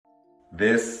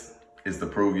This is the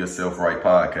Prove Yourself Right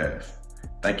podcast.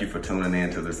 Thank you for tuning in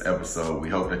to this episode. We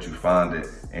hope that you find it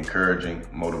encouraging,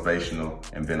 motivational,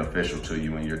 and beneficial to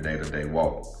you in your day-to-day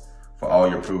walk. For all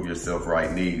your Prove Yourself Right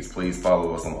needs, please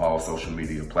follow us on all social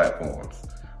media platforms.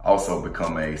 Also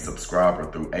become a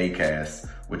subscriber through Acast,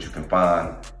 which you can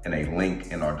find in a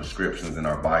link in our descriptions and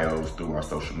our bios through our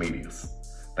social medias.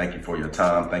 Thank you for your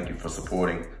time. Thank you for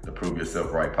supporting the Prove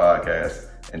Yourself Right podcast.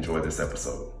 Enjoy this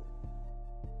episode.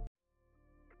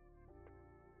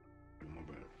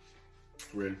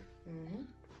 Ready? Mm-hmm.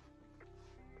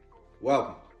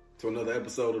 Welcome to another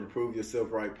episode of the Prove Yourself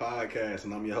Right podcast,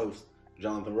 and I'm your host,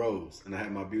 Jonathan Rose, and I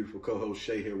have my beautiful co-host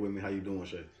Shay here with me. How you doing,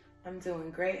 Shay? I'm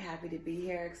doing great. Happy to be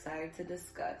here. Excited to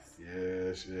discuss.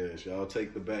 Yes. Y'all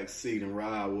take the back seat and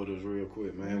ride with us real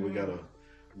quick, man. Mm-hmm. We got a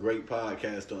great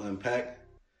podcast to unpack,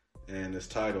 and it's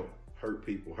titled "Hurt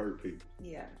People, Hurt People."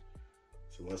 Yeah.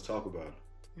 So let's talk about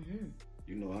it. Mm-hmm.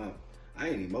 You know, I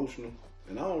ain't emotional.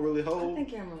 And I don't really hold. I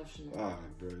think you're emotional. All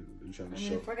right, bro. You trying to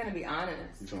show? If we're gonna be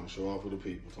honest, you trying to show off with the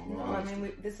people.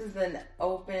 This is an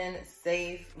open,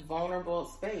 safe, vulnerable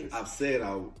space. I've said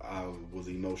I was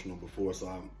emotional before, so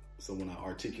when I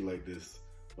articulate this,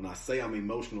 when I say I'm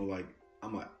emotional, like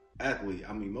I'm an athlete,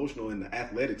 I'm emotional in the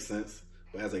athletic sense,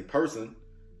 but as a person,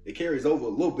 it carries over a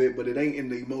little bit, but it ain't in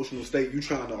the emotional state you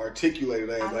trying to articulate it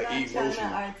as. I'm like not emotional.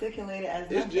 Trying to articulate it as.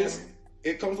 It's nothing. Just.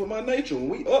 It comes with my nature. When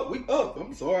we up.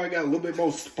 I'm sorry I got a little bit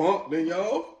more spunk than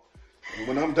y'all. And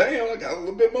when I'm down, I got a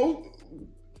little bit more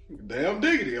damn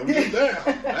diggity. I'm just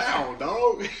down,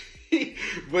 dog.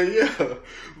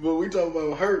 but we talk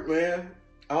about hurt, man.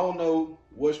 I don't know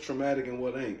what's traumatic and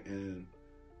what ain't. And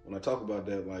when I talk about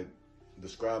that, like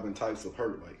describing types of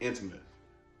hurt, like intimate,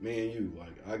 me and you,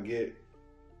 like I get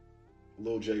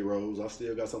little J Rose. I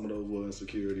still got some of those little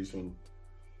insecurities from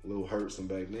little hurts from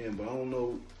back then, but I don't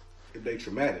know if they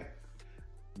traumatic.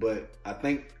 But I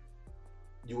think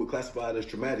you would classify it as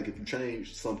traumatic if you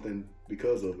changed something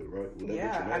because of it, right? Would that be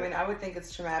traumatic? I mean, I would think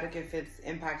it's traumatic if it's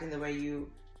impacting the way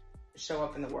you show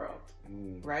up in the world,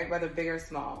 right? Whether big or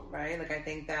small, right? Like, I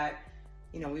think that,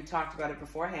 we've talked about it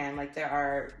beforehand. Like, there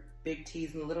are big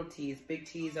T's and little T's. Big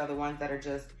T's are the ones that are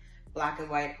just black and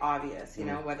white, obvious, you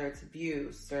know, whether it's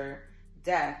abuse or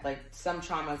death. Like, some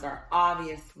traumas are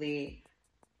obviously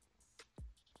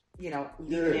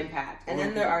leave an impact. And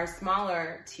then there are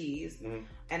smaller T's,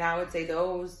 and I would say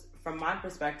those, from my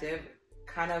perspective,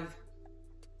 kind of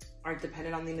are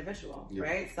dependent on the individual,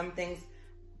 right? Some things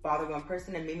bother one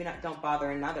person and maybe don't bother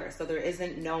another. So there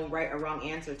isn't no right or wrong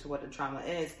answer to what a trauma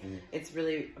is. It's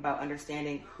really about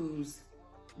understanding who's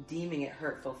deeming it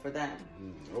hurtful for them.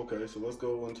 Okay, so let's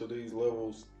go into these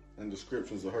levels and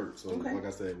descriptions of hurt. So like I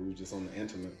said, we were just on the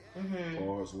intimate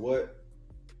parts. What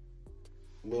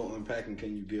little unpacking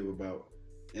can you give about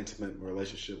intimate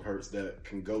relationship hurts that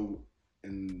can go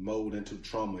and mold into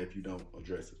trauma if you don't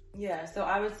address it? Yeah, so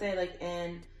I would say, like,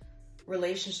 in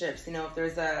relationships, if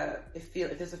there's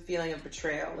a feeling of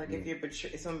betrayal, like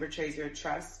if someone betrays your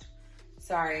trust,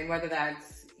 and whether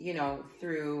that's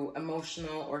through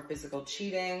emotional or physical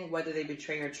cheating, whether they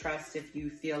betray your trust if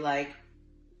you feel like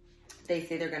they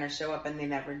say they're going to show up and they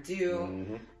never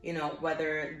do,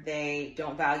 whether they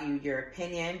don't value your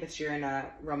opinion, but you're in a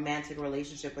romantic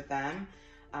relationship with them,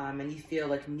 and you feel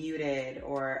like muted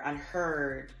or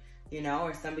unheard,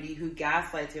 or somebody who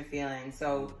gaslights your feelings,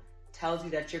 so tells you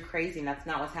that you're crazy and that's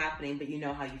not what's happening, but you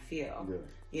know how you feel,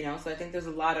 so I think there's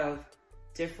a lot of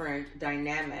different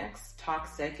dynamics,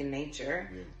 toxic in nature,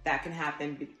 that can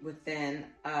happen within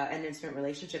an intimate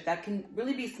relationship that can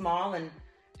really be small and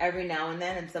every now and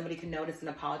then, and somebody can notice and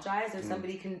apologize, or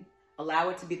somebody can allow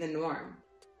it to be the norm,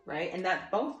 right? And that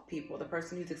both people, the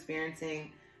person who's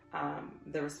experiencing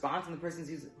the response and the person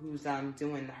who's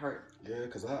doing the hurt. Yeah,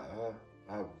 because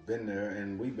I've been there,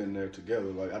 and we've been there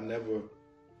together. Like, I never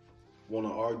want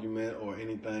an argument or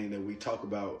anything that we talk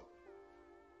about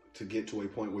to get to a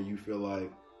point where you feel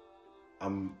like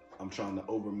I'm trying to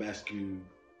over-masculate.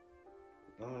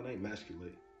 No, it ain't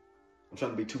masculate. I'm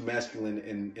trying to be too masculine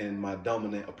in my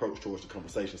dominant approach towards the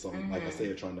conversation. So, like I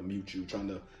said, trying to mute you, trying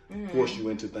to force you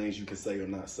into things you can say or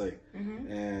not say.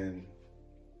 And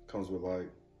comes with, like,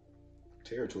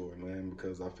 territory, man,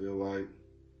 because I feel like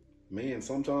men,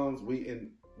 sometimes we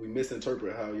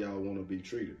misinterpret how y'all want to be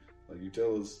treated. Like, you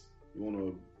tell us you want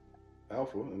to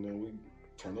alpha, and then we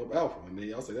turn up alpha. And then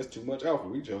y'all say, that's too much alpha.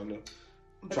 We trying to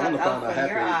find a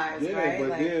happy... right?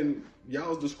 But then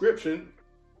y'all's description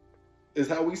is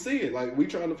how we see it. Like, we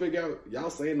trying to figure out, y'all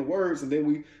saying the words, and then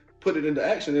we put it into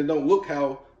action, and don't look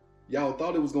how y'all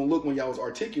thought it was going to look when y'all was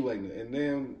articulating it. And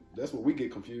then that's where we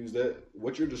get confused, that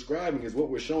what you're describing is what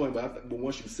we're showing, but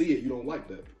once you see it, you don't like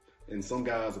that, in some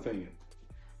guy's opinion.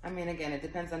 I mean, again, it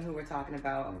depends on who we're talking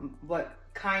about. What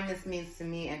kindness means to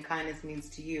me and kindness means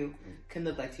to you can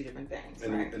look like two different things.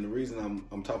 And, right? and the reason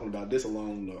I'm talking about this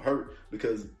along the hurt,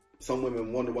 because some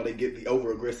women wonder why they get the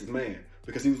over-aggressive man.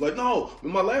 Because he was like, no,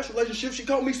 in my last relationship, she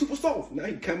called me super soft. Now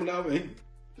he coming out and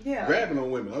he grabbing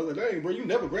on women. I was like, dang, bro, you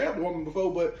never grabbed a woman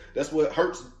before. But that's what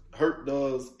hurt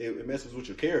does. It messes with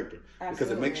your character. Absolutely.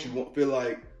 Because it makes you feel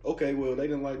like, okay, well, they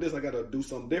didn't like this. I got to do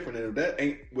something different. And if that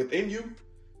ain't within you,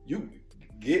 you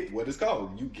get what it's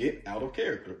called. You get out of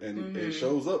character. And it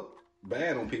shows up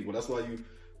bad on people. That's why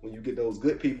when you get those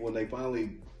good people and they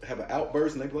finally have an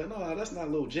outburst and they be like, no, that's not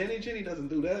little Jenny. Jenny doesn't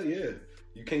do that. Yeah.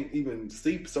 You can't even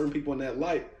see certain people in that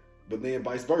light, but then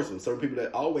vice versa. Certain people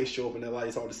that always show up in that light,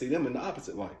 it's hard to see them in the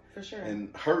opposite light. For sure.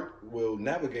 And hurt will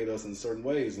navigate us in certain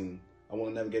ways. And I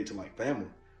want to navigate to like family,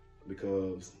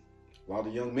 because a lot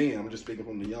of young men, I'm just speaking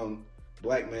from the young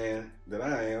black man that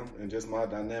I am and just my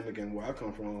dynamic and where I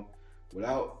come from,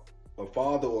 without a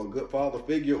father or a good father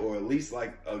figure, or at least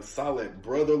like a solid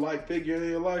brother-like figure in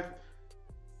your life,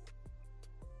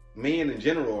 men in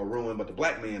general are ruined, but the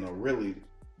black men are really,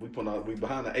 we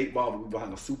behind the 8 ball, but we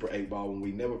behind a super 8 ball when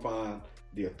we never find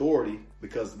the authority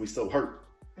because we so hurt.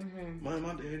 My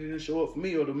dad didn't show up for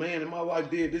me, or the man in my life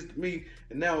did this to me,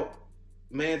 and now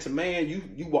man to man,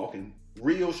 you walking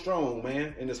real strong,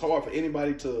 man, and it's hard for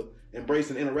anybody to embrace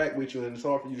and interact with you, and it's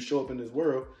hard for you to show up in this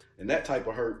world. And that type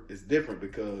of hurt is different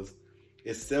because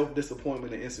it's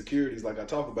self-disappointment and insecurities like I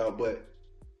talk about, but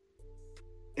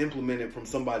implemented from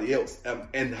somebody else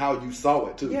and how you saw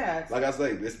it too. Yeah. Like I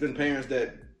say, it's been parents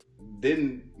that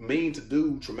didn't mean to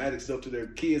do traumatic stuff to their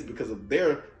kids because of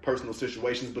their personal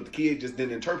situations, but the kid just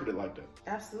didn't interpret it like that.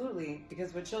 Absolutely,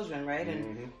 because we're children, right?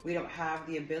 And we don't have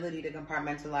the ability to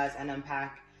compartmentalize and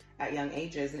unpack at young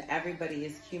ages, and everybody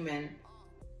is human,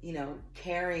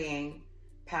 carrying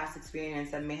past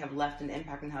experience that may have left an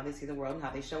impact on how they see the world and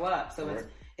how they show up. So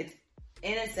it's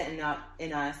innocent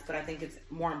in us, but I think it's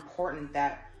more important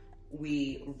that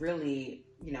we really,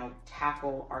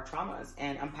 tackle our traumas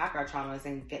and unpack our traumas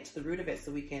and get to the root of it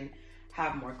so we can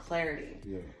have more clarity.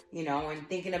 And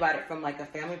thinking about it from like a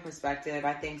family perspective,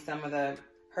 I think some of the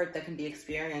hurt that can be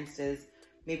experienced is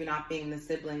maybe not being the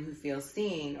sibling who feels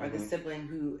seen, or the sibling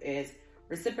who is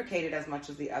reciprocated as much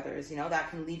as the others.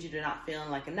 That can lead you to not feeling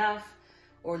like enough,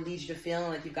 or lead you to feeling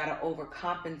like you've got to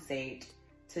overcompensate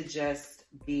to just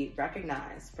be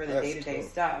recognized for the day-to-day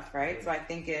stuff, right? So I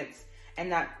think and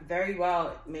that very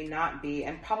well may not be,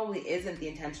 and probably isn't the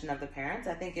intention of the parents.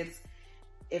 I think it's,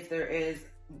 if there is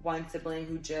one sibling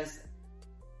who just,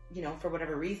 for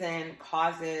whatever reason,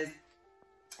 causes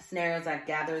scenarios that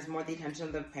gathers more the attention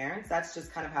of the parents, that's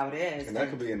just kind of how it is. And that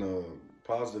could be in a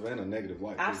positive and a negative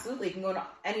light. Absolutely. It can go in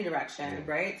any direction,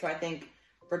 right? So I think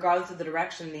regardless of the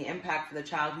direction, the impact for the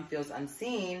child who feels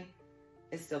unseen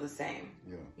is still the same.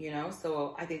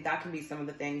 So I think that can be some of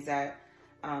the things that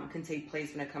can take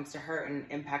place when it comes to hurt and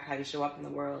impact how you show up in the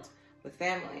world with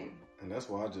family. And that's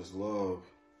why I just love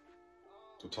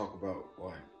to talk about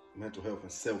like mental health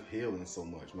and self-healing so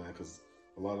much, man, because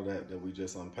a lot of that we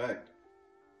just unpacked,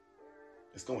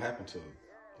 it's gonna happen to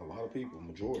a lot of people,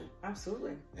 majority.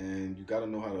 Absolutely. And you got to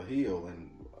know how to heal. And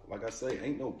like I say,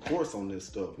 ain't no course on this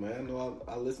stuff, man. I know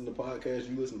I listen to podcasts,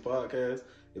 you listen to podcasts.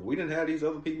 If we didn't have these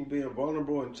other people being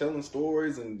vulnerable and telling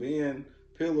stories and being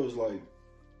pillars like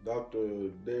Dr.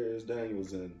 Darius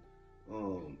Daniels and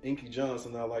Inky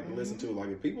Johnson, I like to listen to, like,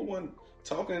 if people weren't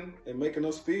talking and making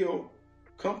us feel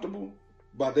comfortable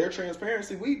by their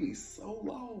transparency, we'd be so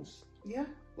lost. Yeah.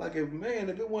 Like, if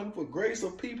it wasn't for grace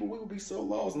of people, we would be so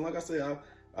lost. And like I said,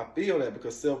 I feel that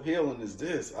because self-healing is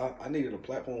this. I needed a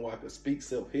platform where I could speak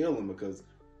self-healing because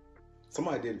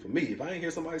somebody did it for me. If I ain't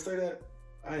hear somebody say that,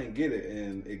 I ain't get it.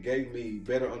 And it gave me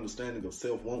better understanding of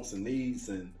self-wants and needs.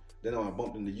 And then when I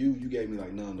bumped into you gave me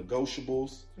like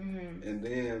non-negotiables. And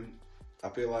then I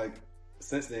feel like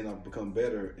since then I've become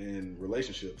better in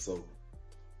relationships. So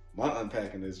my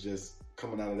unpacking is just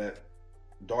coming out of that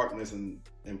darkness and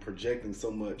projecting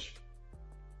so much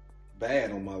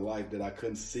bad on my life that I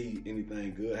couldn't see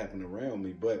anything good happening around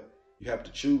me. But you have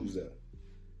to choose that.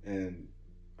 And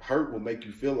hurt will make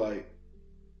you feel like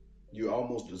you're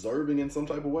almost deserving in some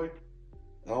type of way.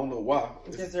 I don't know why.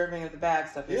 Deserving of the bad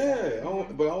stuff. Yeah,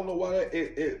 but I don't know why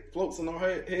it floats in our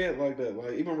head like that.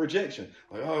 Like even rejection.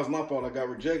 Like, oh, it's my fault I got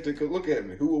rejected. Cause look at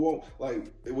me. Who won't?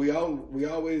 Like we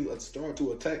always start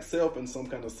to attack self in some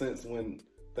kind of sense when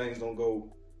things don't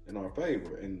go in our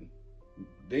favor. And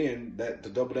then to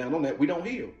double down on that, we don't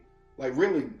heal. Like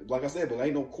really, like I said, but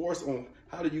ain't no course on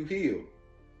how do you heal.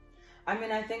 I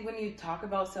mean, I think when you talk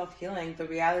about self-healing, the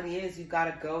reality is you've got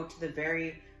to go to the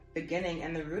very beginning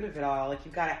and the root of it all. Like,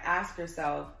 you've got to ask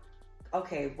yourself,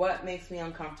 okay, what makes me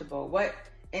uncomfortable? What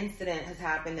incident has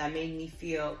happened that made me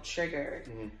feel triggered?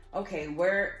 Okay,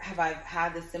 where have I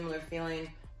had this similar feeling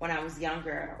when I was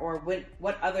younger? Or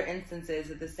what other instances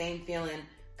did the same feeling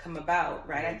come about,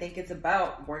 right? I think it's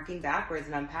about working backwards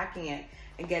and unpacking it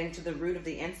and getting to the root of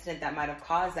the incident that might have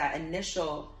caused that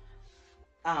initial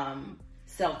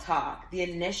self-talk, the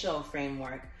initial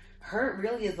framework. Hurt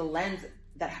really is the lens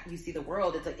that you see the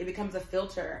world. It's like it becomes a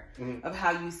filter of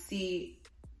how you see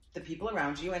the people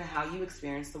around you and how you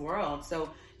experience the world. So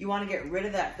you want to get rid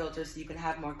of that filter so you can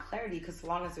have more clarity, because so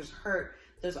long as there's hurt,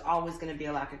 there's always going to be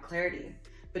a lack of clarity.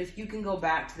 But if you can go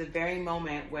back to the very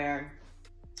moment where,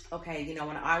 okay, you know,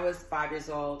 when I was 5 years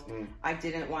old, I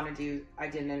didn't want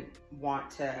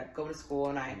to go to school,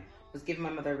 and I was giving my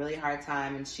mother a really hard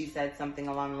time, and she said something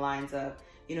along the lines of,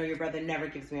 you know, your brother never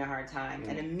gives me a hard time.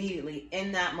 And immediately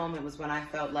in that moment was when I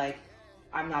felt like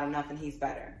I'm not enough and he's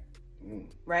better.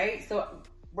 Right? So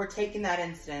we're taking that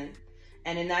incident,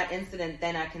 and in that incident,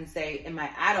 then I can say in my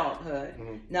adulthood,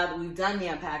 now that we've done the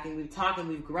unpacking, we've talked and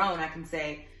we've grown, I can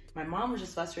say, my mom was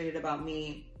just frustrated about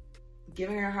me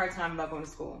giving her a hard time about going to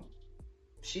school.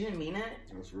 She didn't mean it.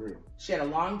 That's real. She had a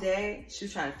long day. She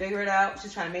was trying to figure it out. She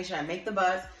was trying to make sure I make the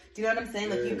bus. Do you know what I'm saying?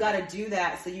 Like, you got to do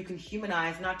that so you can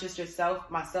humanize not just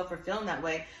myself for feeling that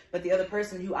way, but the other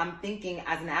person who I'm thinking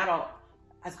as an adult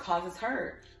has causes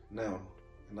hurt. Now,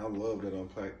 and I love that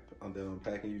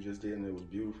unpacking you just did, and it was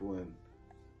beautiful and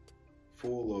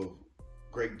full of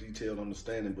great detailed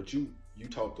understanding. But you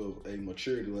talked of a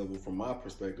maturity level from my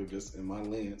perspective, just in my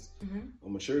lens, a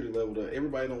maturity level that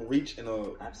everybody don't reach in a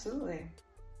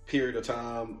period of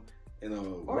time, in a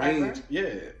range,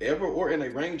 ever, or in a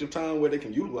range of time where they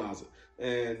can utilize it.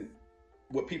 And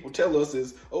what people tell us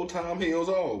is, oh, time heals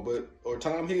all, or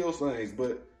time heals things.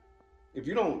 But if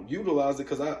you don't utilize it,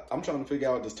 because I'm trying to figure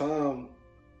out, does time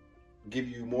give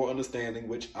you more understanding,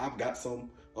 which I've got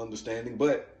some understanding,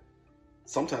 but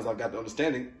sometimes I've got the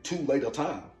understanding too late a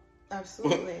time.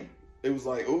 Absolutely. It was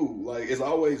like, ooh, like it's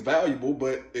always valuable,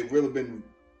 but it really been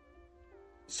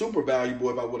super valuable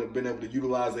if I would have been able to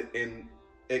utilize it in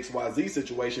XYZ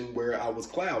situation where I was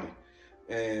cloudy.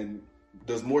 And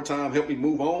does more time help me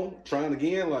move on, trying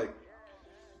again? Like,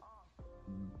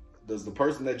 does the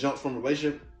person that jumps from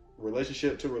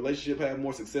relationship to relationship have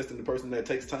more success than the person that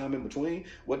takes time in between?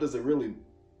 What does it really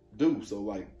do? So,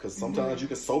 like, because sometimes you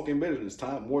can soak in bitterness.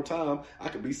 More time, I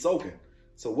could be soaking.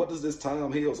 So what does this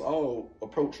time heals all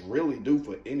approach really do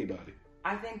for anybody?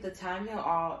 I think the time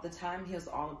heals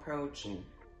all approach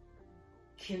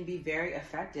can be very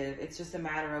effective. It's just a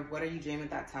matter of what are you doing with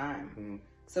that time.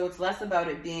 So it's less about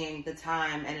it being the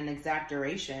time and an exact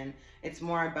duration. It's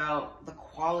more about the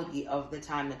quality of the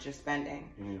time that you're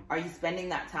spending. Are you spending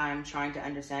that time trying to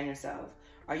understand yourself?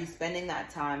 Are you spending that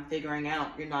time figuring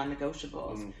out your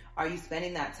non-negotiables? Are you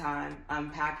spending that time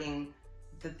unpacking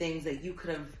the things that you could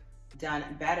have done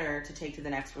better to take to the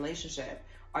next relationship?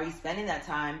 Are you spending that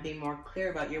time being more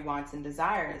clear about your wants and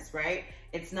desires, right?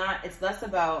 It's less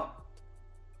about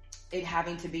it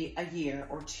having to be a year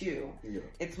or two.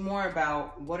 It's more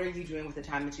about what are you doing with the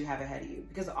time that you have ahead of you?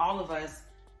 Because all of us,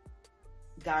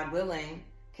 God willing,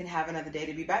 can have another day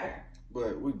to be better.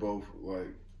 But we both,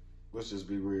 like, let's just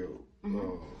be real.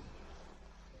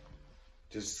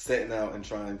 Just setting out and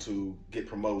trying to get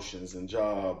promotions and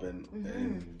job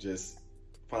and just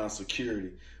find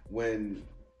security. When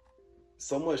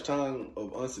so much time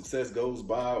of unsuccess goes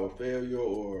by, or failure,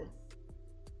 or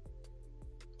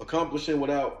accomplishing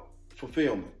without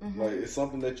fulfillment. Like, it's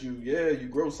something that you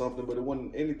grow something, but it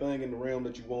wasn't anything in the realm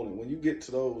that you wanted. When you get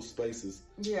to those spaces,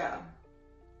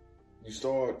 you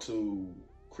start to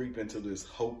creep into this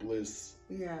hopeless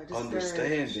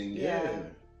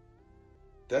understanding.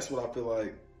 That's what I feel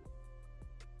like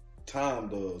time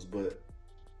does. But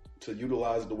to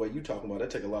utilize it the way you talking about,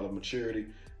 that take a lot of maturity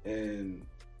and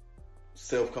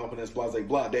self-confidence, blah, blah,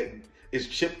 blah. That is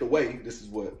chipped away. This is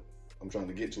what I'm trying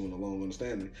to get to in a long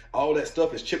understanding. All that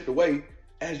stuff is chipped away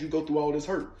as you go through all this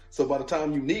hurt. So by the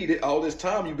time you need it, all this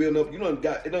time you build up,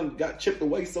 it done got chipped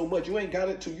away so much, you ain't got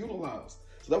it to utilize.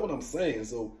 So that's what I'm saying.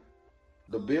 So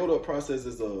the build-up process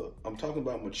is I'm talking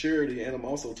about maturity, and I'm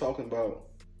also talking about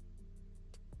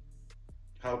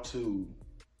how to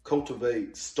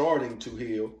cultivate starting to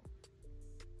heal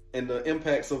and the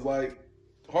impacts of, like,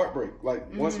 heartbreak.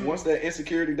 Like, once that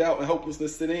insecurity, doubt, and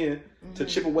hopelessness sit in, to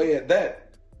chip away at that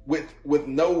with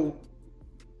nothing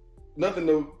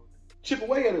to chip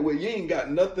away at it with. You ain't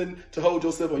got nothing to hold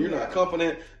yourself on. You're not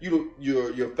confident.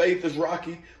 Your faith is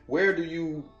rocky. Where do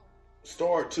you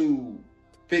start to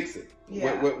fix it?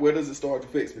 Where does it start to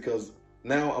fix? Because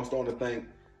now I'm starting to think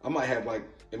I might have, like,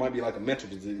 it might be like a mental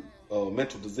disease,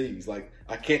 mental disease? Like,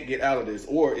 I can't get out of this.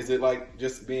 Or is it like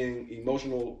just being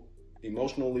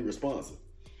emotionally responsive?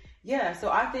 Yeah, so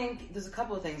I think there's a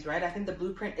couple of things, right? I think the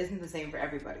blueprint isn't the same for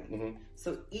everybody. Mm-hmm.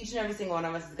 So each and every single one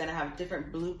of us is going to have a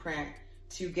different blueprint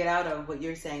to get out of what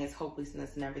you're saying is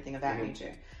hopelessness and everything of that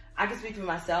nature. I can speak for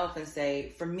myself and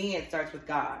say, for me, it starts with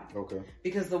God. Okay.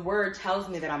 Because the word tells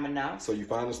me that I'm enough. So you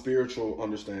find a spiritual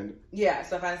understanding. Yeah,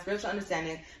 so I find a spiritual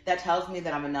understanding that tells me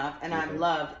that I'm enough and I'm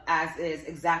loved as is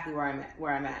exactly where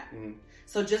I'm at. Mm-hmm.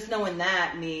 So just knowing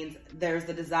that means there's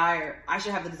the desire. I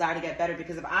should have the desire to get better,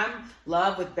 because if I'm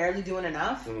loved with barely doing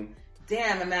enough,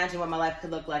 damn, imagine what my life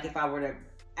could look like if I were to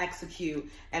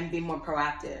execute and be more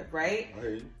proactive, right?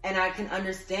 Right. And I can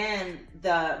understand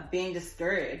the being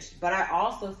discouraged, but I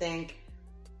also think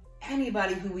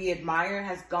anybody who we admire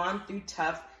has gone through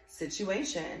tough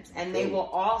situations, and they will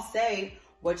all say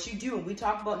what you do. And we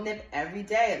talk about Nip every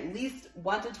day, at least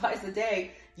once or twice a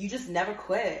day. You just never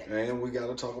quit. And we got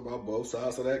to talk about both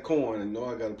sides of that coin. And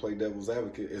I got to play devil's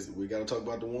advocate. We got to talk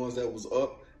about the ones that was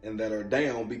up and that are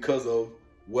down because of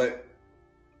what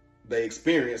they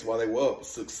experienced while they were up.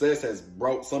 Success has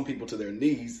brought some people to their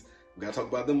knees. We got to talk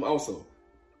about them also.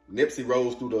 Nipsey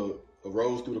rose through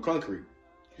the concrete.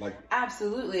 Like,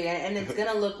 absolutely. And it's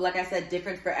going to look, like I said,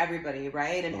 different for everybody,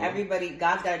 right? And everybody,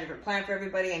 God's got a different plan for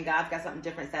everybody, and God's got something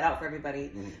different set out for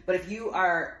everybody. But if you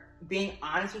are being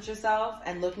honest with yourself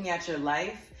and looking at your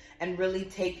life and really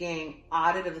taking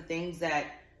audit of the things that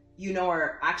you know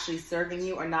are actually serving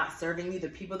you or not serving you, the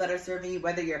people that are serving you,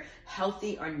 whether you're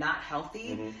healthy or not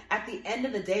healthy, at the end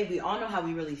of the day, we all know how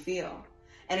we really feel.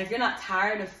 And if you're not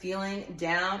tired of feeling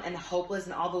down and hopeless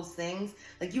and all those things,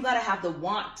 like, you got to have the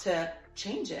want to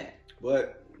change it.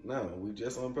 But no, we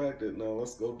just unpacked it. Now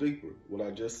let's go deeper. What I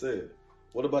just said.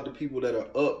 What about the people that are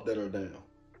up that are down?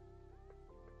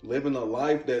 Living a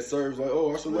life that serves like,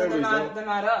 our celebrities. They're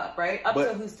not up, right? Up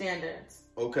to whose standards?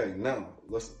 Okay, now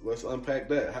let's unpack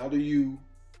that. How do you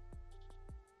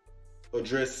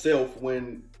address self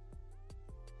when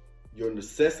your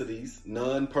necessities,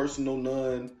 non-personal,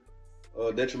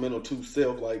 non-detrimental to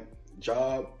self, like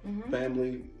job,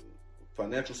 family,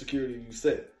 financial security, you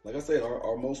set? Like I said,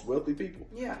 our most wealthy people.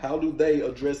 Yeah. How do they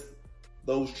address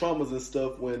those traumas and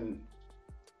stuff when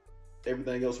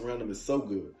everything else around them is so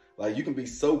good? Like, you can be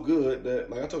so good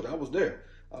that, like I told you, I was there.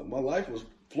 My life was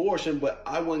flourishing, but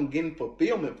I wasn't getting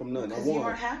fulfillment from nothing. Because you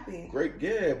weren't happy. Great,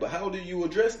 yeah. But how do you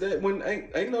address that when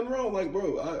ain't nothing wrong? Like,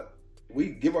 bro, we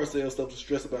give ourselves stuff to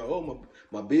stress about. Oh,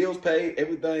 my bills paid,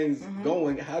 everything's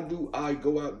going. How do I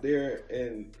go out there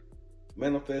and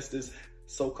manifest this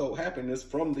so-called happiness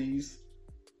from these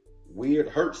weird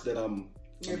hurts that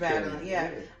you're battling? Yeah.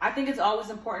 I think it's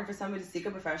always important for somebody to seek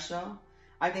a professional.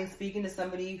 I think speaking to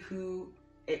somebody who,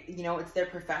 it's their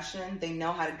profession, they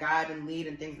know how to guide and lead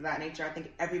and things of that nature. I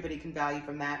think everybody can value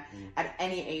from that at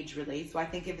any age, really. So I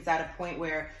think if it's at a point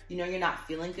where, you're not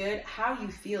feeling good, how you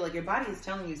feel, like, your body is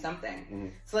telling you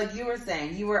something. So like you were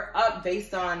saying, you were up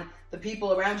based on the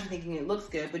people around you thinking it looks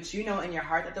good, but in your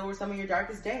heart that those were some of your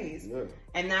darkest days. Yeah.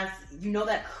 And that's,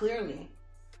 that clearly,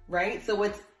 right? So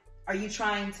are you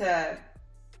trying to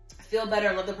feel better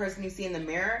and love the person you see in the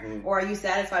mirror? Or are you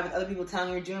satisfied with other people telling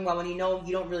you you're doing well when you know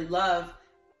you don't really love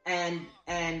and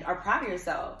are proud of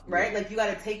yourself, right? Like, you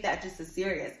got to take that just as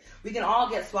serious. We can all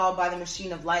get swallowed by the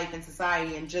machine of life and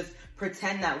society and just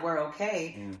pretend that we're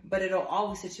okay, but it'll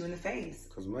always hit you in the face.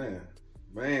 Because,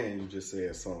 man, you just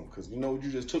said something. Because you know what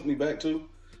you just took me back to?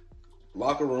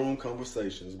 Locker room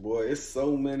conversations. Boy, it's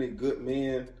so many good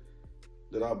men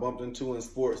that I bumped into in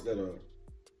sports that are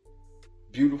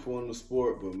beautiful in the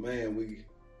sport, but, man, we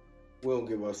don't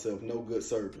give ourselves no good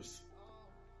service.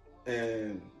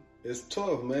 And it's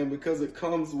tough, man, because it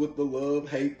comes with the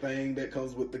love-hate thing that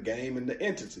comes with the game and the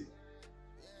entity.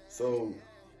 So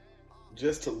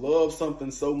just to love something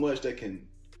so much that can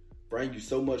bring you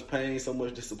so much pain, so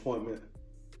much disappointment,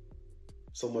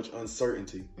 so much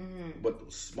uncertainty, but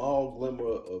the small glimmer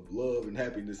of love and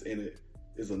happiness in it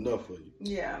is enough for you.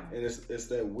 Yeah. And it's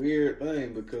that weird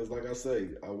thing because, like I say,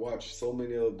 I watched so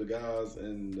many of the guys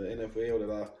in the NFL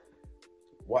that I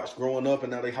watched growing up,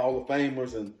 and now they Hall of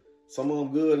Famers, and some of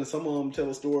them good, and some of them tell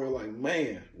a story like,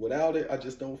 man, without it, I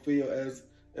just don't feel as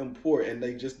important. And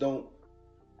they just don't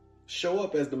show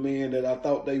up as the men that I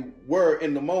thought they were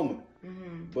in the moment.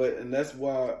 And that's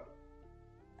why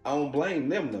I don't blame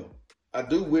them, though. I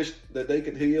do wish that they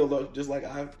could heal just like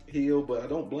I heal, but I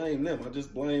don't blame them. I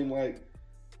just blame, like,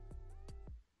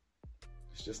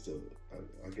 it's just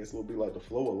I guess it would be like the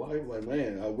flow of life. Like,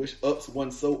 man, I wish ups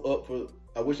wasn't so up for.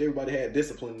 I wish everybody had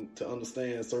discipline to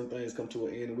understand certain things come to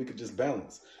an end and we could just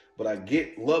balance. But I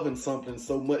get loving something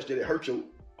so much that it hurts your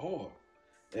heart.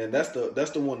 And that's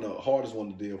the one, the hardest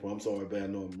one to deal from. I'm sorry, I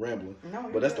know I'm rambling. No,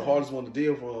 but that's good. the hardest one to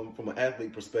deal from an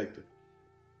athlete perspective.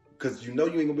 Because you know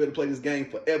you ain't going to be able to play this game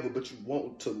forever, but you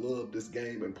want to love this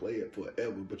game and play it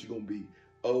forever. But you're going to be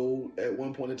old at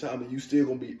one point in time, and you still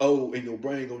going to be old, and your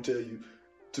brain going to tell you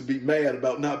to be mad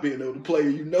about not being able to play.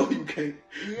 You know you can't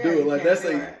do it. Like that's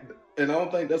and I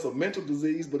don't think that's a mental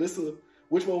disease, but it's a,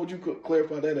 which one would you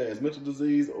clarify that as? Mental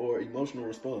disease or emotional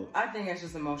response? I think it's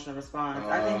just emotional response.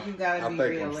 I think you got to be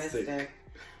realistic.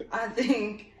 I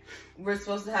think we're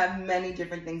supposed to have many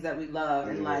different things that we love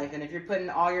in life. And if you're putting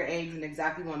all your eggs in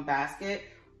exactly one basket,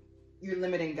 you're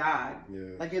limiting God.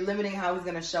 Yeah. Like you're limiting how he's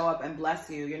going to show up and bless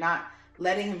you. You're not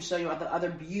letting him show you all the other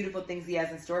beautiful things he has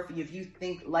in store for you if you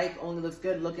think life only looks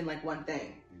good looking like one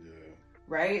thing. Yeah.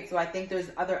 Right? So I think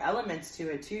there's other elements to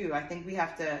it too. I think we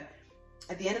have to,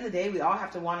 at the end of the day, we all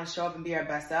have to want to show up and be our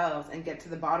best selves and get to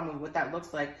the bottom of what that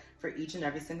looks like for each and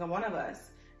every single one of us.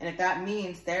 And if that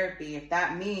means therapy, if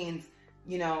that means,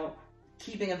 you know,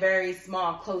 keeping a very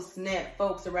small, close-knit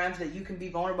folks around you that you can be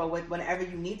vulnerable with whenever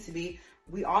you need to be,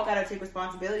 we all got to take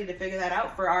responsibility to figure that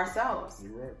out for ourselves.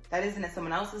 You're right. That isn't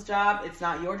someone else's job. It's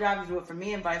not your job to do it for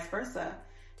me and vice versa.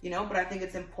 You know, but I think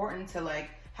it's important to like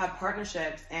have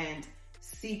partnerships and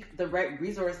seek the right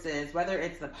resources, whether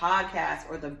it's the podcast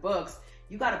or the books.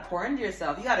 You got to pour into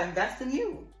yourself. You got to invest in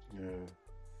you. Yeah.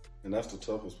 And that's the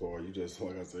toughest part. You just,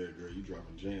 like I said, girl, you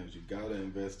dropping gems. You got to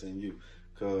invest in you.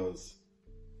 Because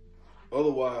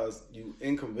otherwise, you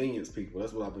inconvenience people.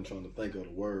 That's what I've been trying to think of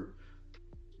the word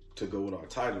to go with our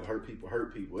title, hurt people,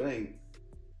 hurt people. It ain't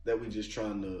that we just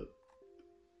trying to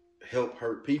help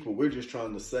hurt people. We're just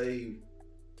trying to save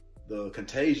the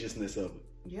contagiousness of it.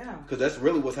 Yeah. Because that's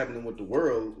really what's happening with the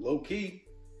world. Low key,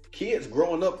 kids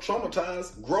growing up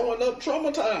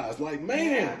traumatized. Like,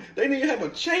 man, they didn't even have a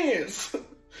chance.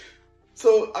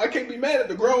 So I can't be mad at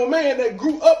the grown man that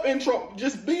grew up in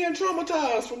just being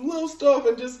traumatized from little stuff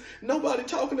and just nobody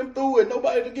talking him through it,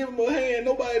 nobody to give him a hand,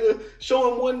 nobody to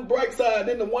show him one bright side.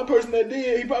 Then the one person that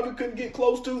did, he probably couldn't get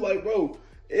close to. Like, bro,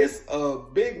 it's a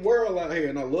big world out here.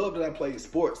 And I love that I played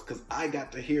sports because I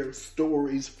got to hear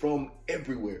stories from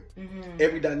everywhere,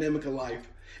 every dynamic of life.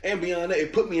 And beyond that,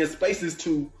 it put me in spaces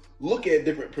to look at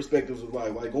different perspectives of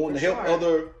life, like going to help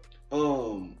other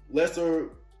lesser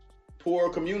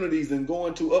poor communities and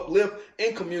going to uplift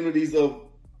in communities of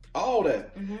all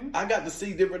that. I got to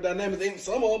see different dynamics. And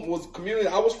some of them was community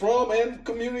I was from and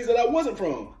communities that I wasn't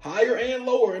from, higher and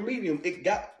lower and medium. It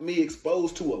got me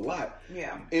exposed to a lot,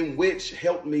 in which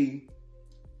helped me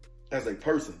as a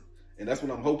person. And that's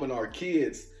what I'm hoping our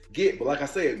kids get. But like I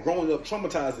said, growing up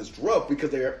traumatized is rough because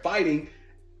they're fighting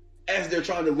as they're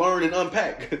trying to learn and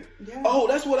unpack. Oh,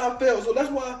 that's what I felt. So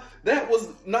that's why that was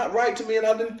not right to me.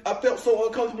 And I felt so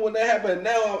uncomfortable when that happened. And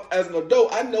now as an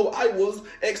adult, I know I was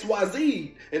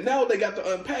XYZ. And now they got the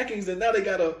unpackings and now they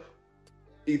got to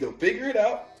either figure it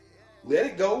out, let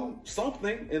it go,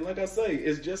 something. And like I say,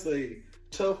 it's just a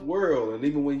tough world. And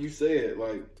even when you said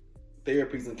like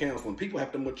therapies and counseling, people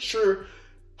have to mature,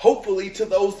 hopefully, to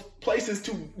those places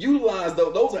to utilize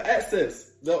those. Those are assets.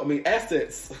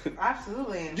 Assets.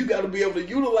 Absolutely. You got to be able to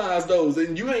utilize those,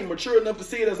 and you ain't mature enough to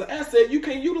see it as an asset. You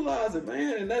can't utilize it,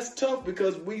 man, and that's tough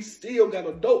because we still got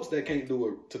adults that can't do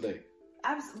it today.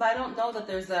 But I don't know that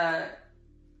there's a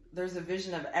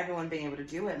vision of everyone being able to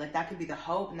do it. Like that could be the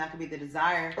hope, and that could be the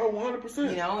desire. Oh,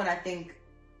 100%. You know, and I think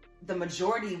the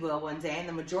majority will one day, and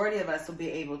the majority of us will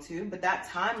be able to. But that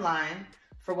timeline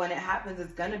for when it happens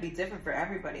is going to be different for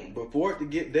everybody. But for it to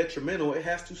get detrimental, it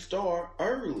has to start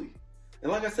early.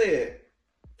 And like I said,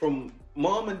 from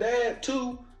mom and dad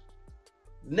to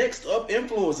next up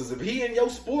influences. If he in your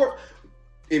sport,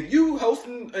 if you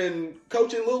hosting and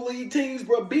coaching little league teams,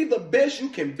 bro, be the best you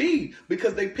can be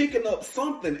because they picking up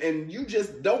something and you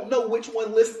just don't know which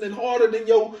one listening harder than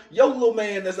your little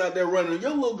man that's out there running, your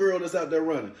little girl that's out there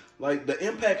running. Like the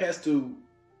impact has to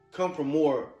come from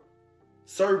more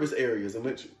service areas, in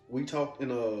which we talked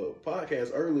in a podcast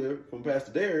earlier from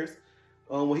Pastor Darius.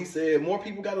 When he said more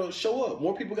people got to show up,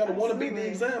 more people got to want to be the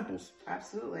examples.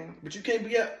 Absolutely. But you can't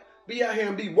be out here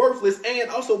and be worthless and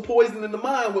also poisoning the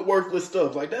mind with worthless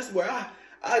stuff. Like that's where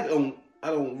I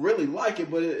don't really like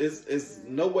it, but it's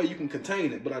no way you can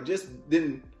contain it. But I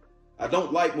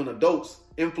don't like when adults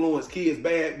influence kids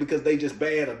bad because they just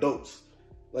bad adults.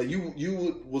 Like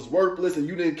you was worthless and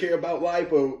you didn't care about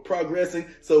life or progressing,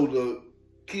 so the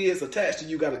kids attached to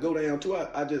you got to go down too.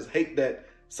 I just hate that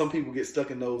some people get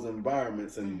stuck in those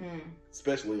environments, and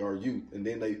especially our youth, and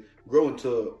then they grow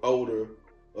into older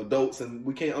adults, and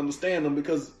we can't understand them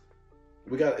because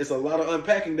it's a lot of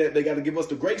unpacking that they got to give us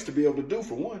the grace to be able to do.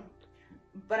 For one,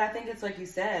 But I think it's like you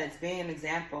said, it's being an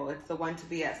example. It's the one to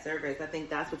be at service. I think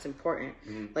that's what's important.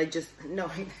 Like just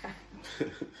knowing that.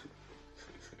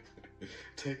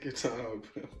 Take your time,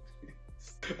 please.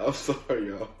 I'm sorry,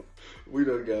 y'all. We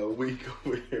done got weak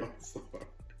over here. I'm sorry.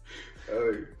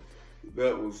 Hey,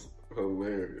 that was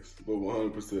hilarious. But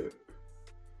 100%.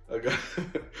 I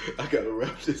gotta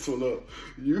wrap this one up.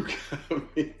 You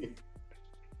got me.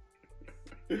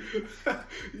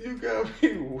 You got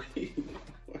me weak.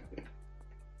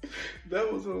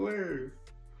 That was hilarious.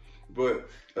 But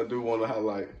I do want to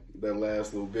highlight that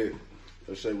last little bit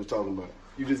that Shay was talking about.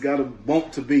 You just gotta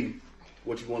want to be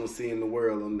what you want to see in the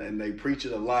world, and they preach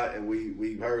it a lot, and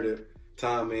we've heard it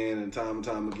time in and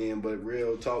time again. But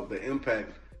real talk, the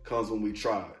impact comes when we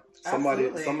try it.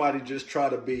 Somebody just try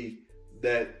to be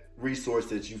that resource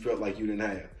that you felt like you didn't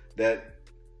have. That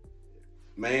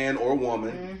man or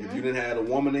woman, if you didn't have a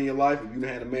woman in your life, if you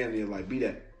didn't have a man in your life, be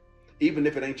that. Even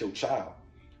if it ain't your child,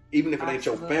 even if it ain't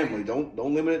your family, don't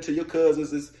limit it to your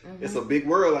cousins. It's a big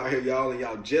world out here, y'all, and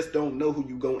y'all just don't know who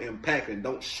you gonna impact, and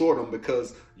don't short them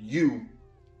because you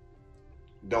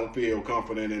don't feel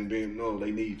confident in being. No,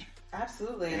 they need you.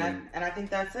 Absolutely, and I think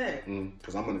that's it.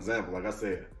 Because I'm an example. Like I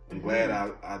said, I'm glad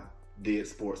I did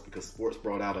sports, because sports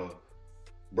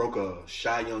broke a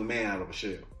shy young man out of a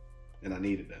shell, and I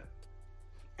needed that.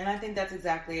 And I think that's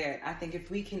exactly it. I think if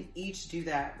we can each do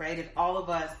that, right? If all of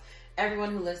us,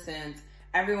 everyone who listens,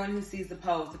 everyone who sees the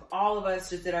post, if all of us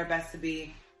just did our best to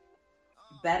be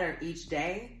better each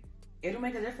day, it'll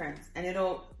make a difference and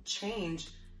it'll change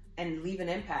and leave an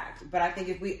impact. But I think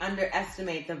if we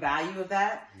underestimate the value of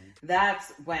that,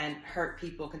 that's when hurt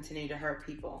people continue to hurt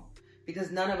people, because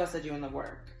none of us are doing the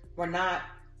work. We're not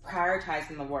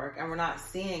prioritizing the work, and we're not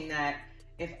seeing that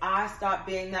if I stop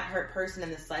being that hurt person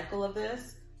in the cycle of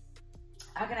this,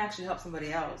 I can actually help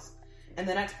somebody else. And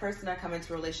the next person I come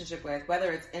into a relationship with,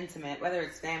 whether it's intimate, whether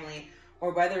it's family,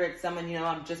 or whether it's someone,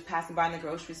 I'm just passing by in the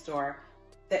grocery store,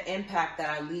 the impact that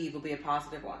I leave will be a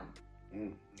positive one.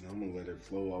 I'm going to let it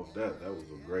flow off that. That was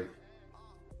a great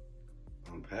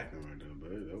unpacking right there,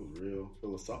 babe. That was real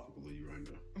philosophical of you right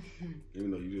there.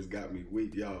 Even though you just got me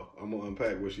weak, y'all. I'm going to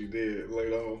unpack what she did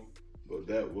later on, but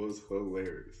that was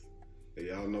hilarious. And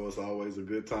y'all know it's always a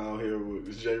good time here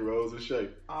with J. Rose and Shay.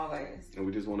 Always. And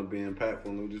we just want to be impactful,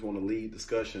 and we just want to lead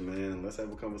discussion, man. Let's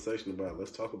have a conversation about it.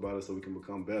 Let's talk about it so we can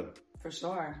become better. For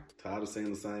sure. Tired of seeing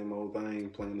the same old thing,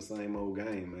 playing the same old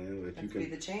game, man. Let's be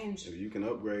the change. If you can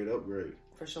upgrade.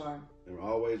 For sure. And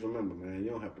always remember, man,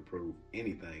 you don't have to prove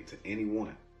anything to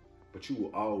anyone, but you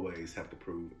will always have to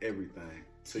prove everything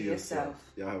to yourself.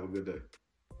 Y'all have a good day.